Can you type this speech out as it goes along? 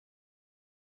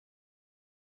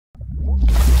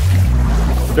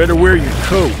Better wear your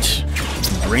coat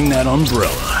and bring that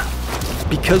umbrella.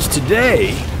 Because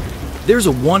today, there's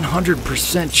a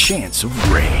 100% chance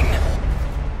of rain.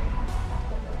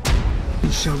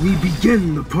 Shall we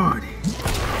begin the party?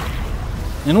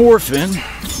 An orphan,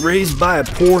 raised by a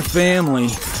poor family,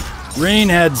 Rain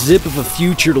had zip of a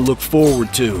future to look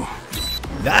forward to.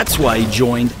 That's why he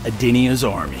joined Adenia's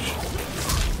army.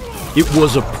 It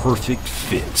was a perfect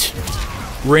fit.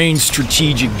 Rain's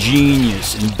strategic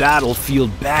genius and battlefield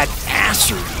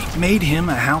badassery made him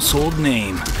a household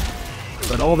name.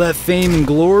 But all that fame and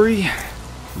glory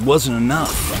wasn't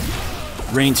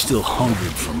enough. Rain still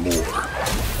hungered for more.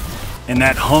 And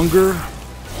that hunger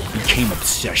became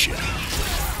obsession.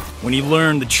 When he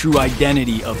learned the true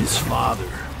identity of his father,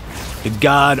 the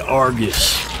god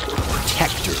Argus,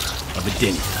 protector of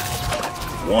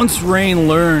Adenia. Once Rain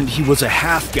learned he was a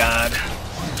half-god,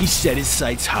 he set his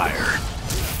sights higher.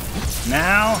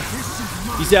 Now,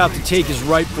 he's out to take his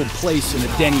rightful place in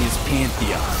Adenia's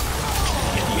pantheon.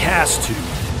 If he has to,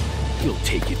 he'll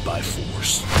take it by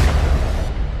force.